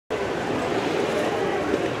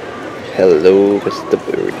Hello, Mr.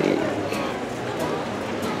 Birdie.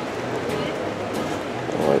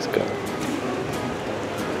 Oh, it's gone.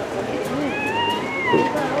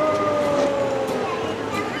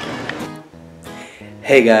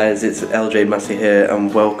 Hey guys, it's MASSEY here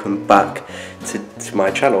and welcome back to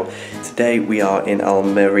my channel. Today we are in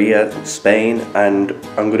Almeria, Spain, and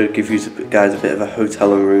I'm going to give you guys a bit of a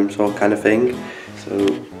hotel and room tour kind of thing. So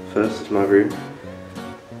first is my room.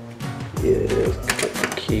 Yeah, put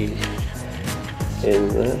the key in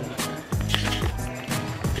there.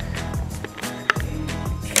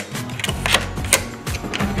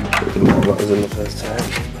 That was in the first time.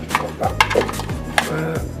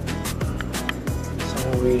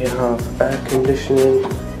 So we have air conditioning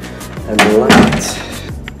and light.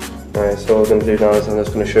 Alright, so what we're going to do now is I'm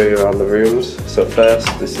just going to show you around the rooms. So first,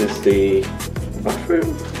 this is the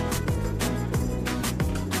bathroom.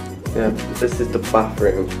 Yeah, this is the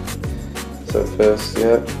bathroom. So first,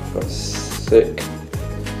 yeah, got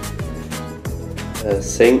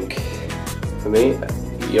sink for me.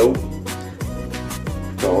 Yo,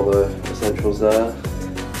 got all the essentials there.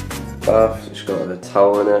 Bath, just got a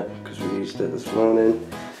towel in it because we used it this morning.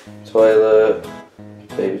 Toilet,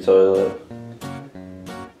 baby toilet.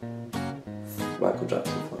 Michael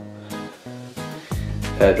Jackson flip.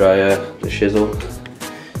 Hairdryer, the shizzle.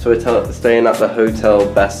 So we're staying at the Hotel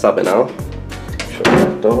Sabinal. Shut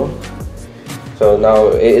that door. So now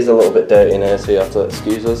it is a little bit dirty in here, so you have to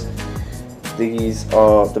excuse us. These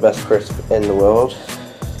are the best crisp in the world.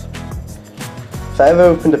 If I ever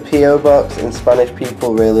opened a PO box and Spanish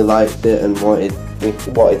people really liked it and wanted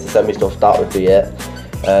to send me stuff, that would be it.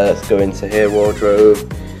 Let's go into here,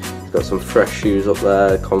 wardrobe. Got some fresh shoes up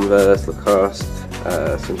there, Converse, Lacoste,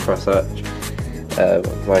 some Crosshatch,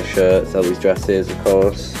 my shirts, all these dresses of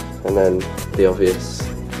course, and then the obvious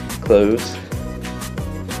clothes.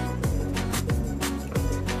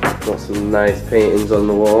 Got some nice paintings on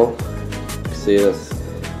the wall. You can see there's a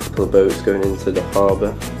couple of boats going into the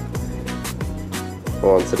harbour,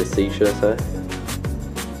 or onto the sea should I say.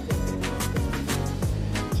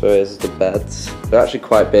 So here's the beds. They're actually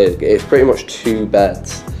quite big. It's pretty much 2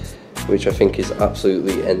 beds, which I think is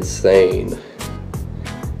absolutely insane.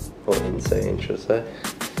 Or insane, should I say.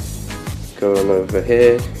 Going over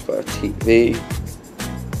here, got a TV,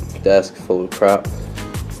 desk full of crap.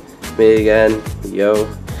 Me again, yo.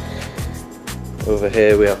 Over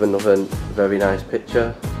here we have another very nice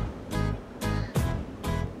picture.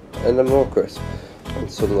 And then more crisp. And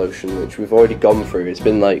sun lotion, which we've already gone through. It's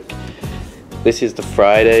been like, this is the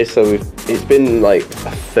Friday, so it's been like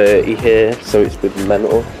 30 here, so it's been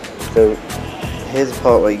mental. So here's the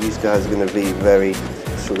part where you guys are going to be very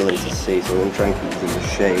struggling to see, so I'm going to try and keep it in the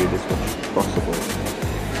shade as much as possible.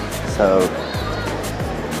 So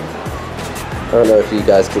I don't know if you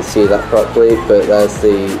guys can see that properly, but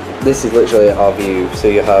this is literally our view. So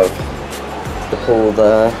you have the pool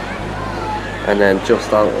there, and then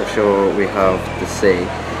just out the shore we have the sea,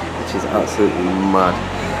 which is absolutely mad.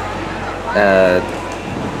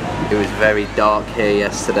 It was very dark here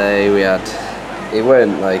yesterday. It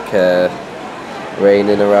weren't like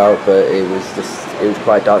raining or out, but it was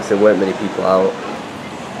quite dark, so there weren't many people out.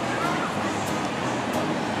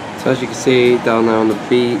 So as you can see down there on the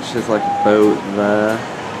beach, there's like a boat there.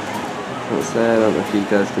 That's there. I don't know if you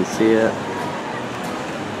guys can see it.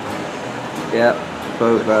 Yep,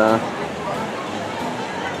 boat there.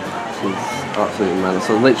 This is absolutely mad.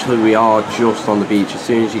 So literally we are just on the beach. As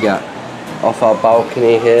soon as you get off our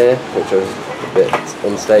balcony here, which was a bit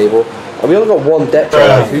unstable, and we only got 1 deck chair.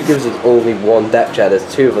 Like, who gives us only 1 deck chair? There's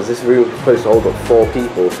 2 of us. This room is supposed to hold up 4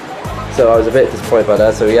 people. So I was a bit disappointed by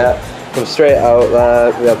that. So yeah, come straight out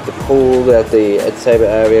there. We have the pool, we have the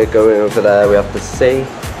entertainment area going over there, we have the sea,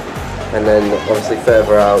 and then obviously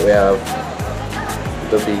further out we have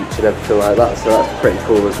the beach and everything like that. So that's pretty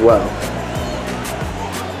cool as well.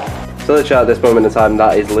 So literally at this moment in time,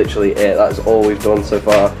 that is literally it. That's all we've done so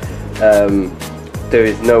far. There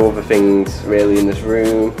is no other things really in this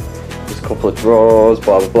room. Just a couple of drawers,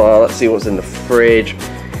 blah blah blah. Let's see what's in the fridge.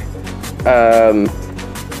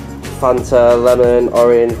 Fanta, lemon,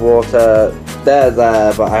 orange, water. They're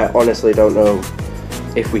there, but I honestly don't know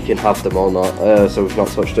if we can have them or not. So we've not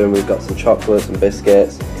touched them. We've got some chocolates and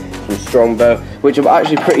biscuits, some Strongbow, which I'm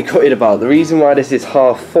actually pretty gutted about. The reason why this is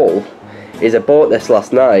half full is I bought this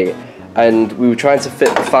last night, and we were trying to fit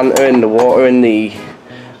the Fanta and the water in the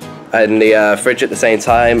fridge at the same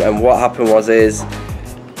time, and what happened was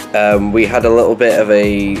we had a little bit of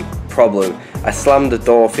a problem. I slammed the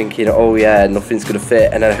door thinking, oh yeah, nothing's gonna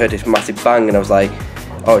fit, and then I heard this massive bang and I was like,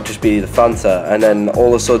 oh, it'd just be the Fanta, and then all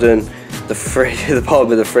of a sudden the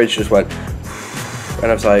bottom of the fridge just went,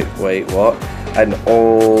 and I was like, wait, what? and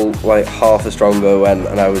all like half a Strongbow went,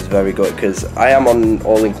 and I was very good because I am on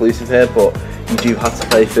all inclusive here, but you do have to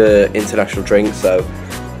pay for international drinks, so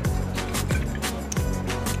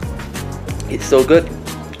it's still good.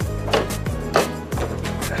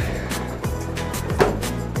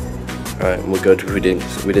 Alright, we're good. We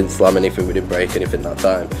didn't slam anything, we didn't break anything that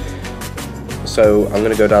time. So I'm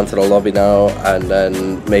gonna go down to the lobby now and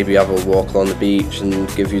then maybe have a walk along the beach and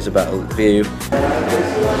give you a better view. So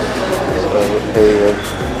here is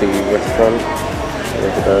the restaurant.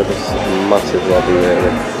 This massive lobby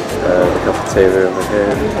really. The cafeteria over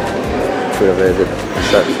here. We have the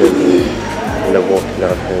reception and then walking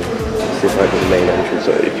out here. This is like the main entrance,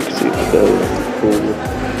 so if you can see the pool.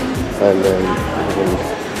 And then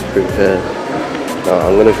through here. Now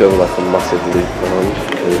I'm gonna go like a massive loop around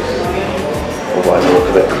because otherwise I look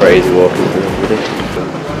a bit crazy walking through everybody.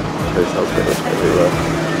 Hotel's got this everywhere.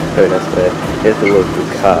 Very nice day. Here's the local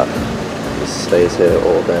cat. Just stays here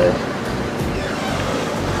all day.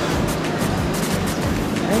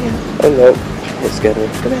 Oh no, it's getting.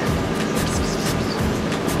 Come here.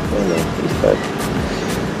 Oh no, he's fed.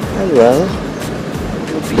 Hello.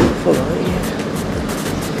 You're beautiful, aren't you?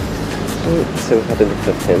 So we've had a look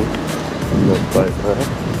at him. Not quite there.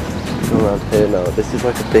 Go around here now. This is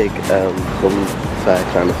like a big fun fair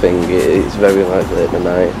kind of thing. It's very like late at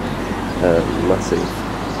night. MASSEY. I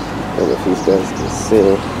don't know if you guys can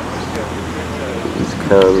see. It's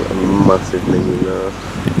kind of a massive menu now.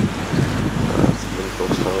 That's a little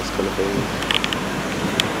house kind of thing.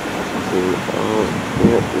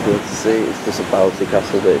 Yeah, you're good to see. It's just a bouncy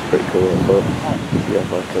castle, but it's pretty cool. But you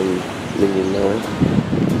have like a minion now.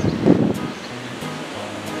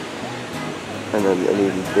 And then an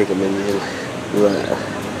even bigger minion there.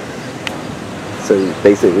 So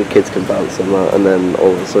basically kids can bounce on that, and then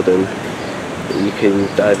all of a sudden you can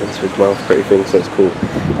dive into his mouth, pretty thing, so it's cool.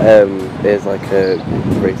 There's like a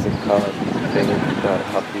racing car thing that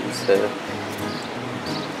happens here.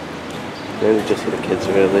 Only just for the kids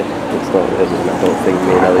really. It's not really, I don't think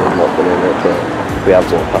me and Ellie have not been in it, but we have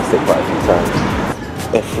walked past it quite a few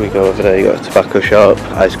times. If we go over there, you got a tobacco shop,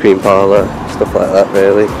 ice cream parlour, stuff like that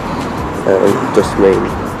really. Just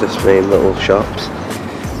main little shops.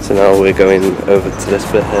 So now we're going over to this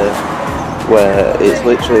bit here, where it's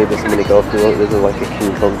literally this mini golf course. There's like a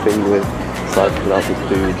King Kong thing with cycling out his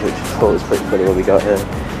food, which I thought was pretty funny when we got here.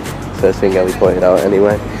 First thing Ellie pointed out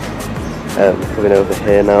anyway. Coming over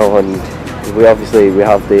here now, and we have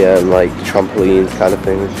the like trampolines kind of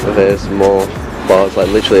thing. So there's more bars, like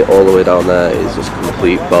literally all the way down there is just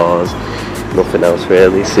complete bars, nothing else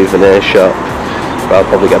really. Souvenir shop. I'll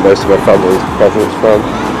probably get most of my family's presents from.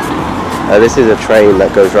 This is a train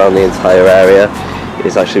that goes around the entire area.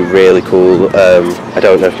 It's actually really cool. I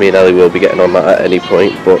don't know if me and Ellie will be getting on that at any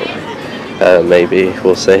point, but maybe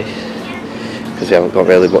we'll see, because we haven't got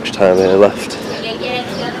really much time here left.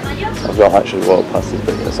 I've not actually walked past this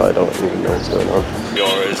bit yet, so I don't even know what's going on.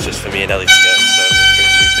 Euro is just for me and Ellie to get, so it's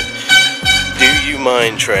pretty stupid. Do you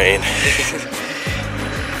mind, train?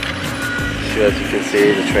 So as you can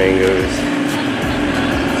see, the train goes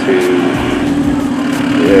to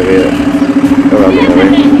the area, around the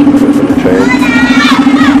area, goes on the train.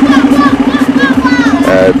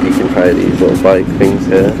 You can try these little bike things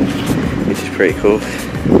here, which is pretty cool.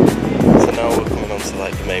 So now we're coming on to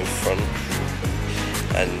like the main front,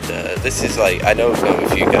 and this is like, I don't know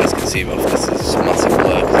if you guys can see, but this is massive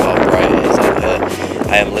blur because how bright it is out here.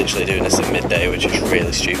 I am literally doing this at midday, which is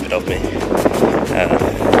really stupid of me.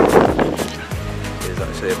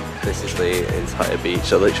 This is the entire beach,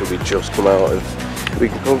 so literally we just come out of, we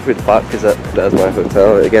can come through the back because that's my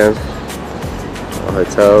hotel again, our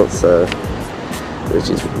hotel, so which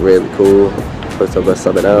is really cool. Hotel by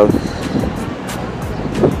Sabinal.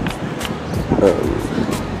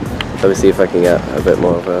 Let me see if I can get a bit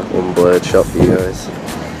more of a unblurred shot for you guys.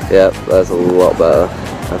 Yeah, that's a lot better,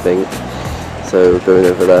 I think. So going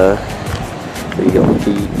over there, you got the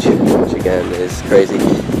beach, which again is crazy.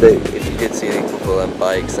 If you did see a couple of them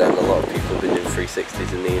bikes, then a lot of people have been doing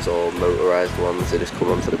 360s in these, or motorised ones. They just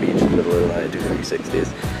come onto the beach in the middle of the night and do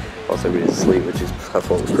 360s. Also everybody's asleep, which is, I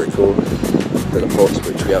thought was pretty cool. Then of course,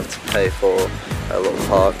 which we have to pay for, a little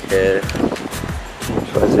park here.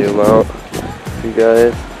 Try to zoom out for you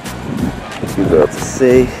guys, if you'll be able to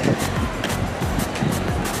see.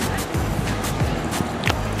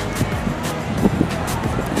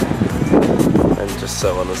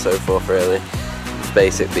 So on and so forth really.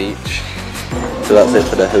 Basic beach. So that's it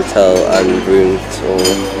for the hotel and room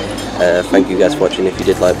tour. Thank you guys for watching. If you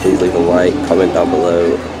did like, please leave a like, comment down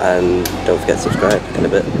below, and don't forget to subscribe in a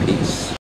bit. Peace.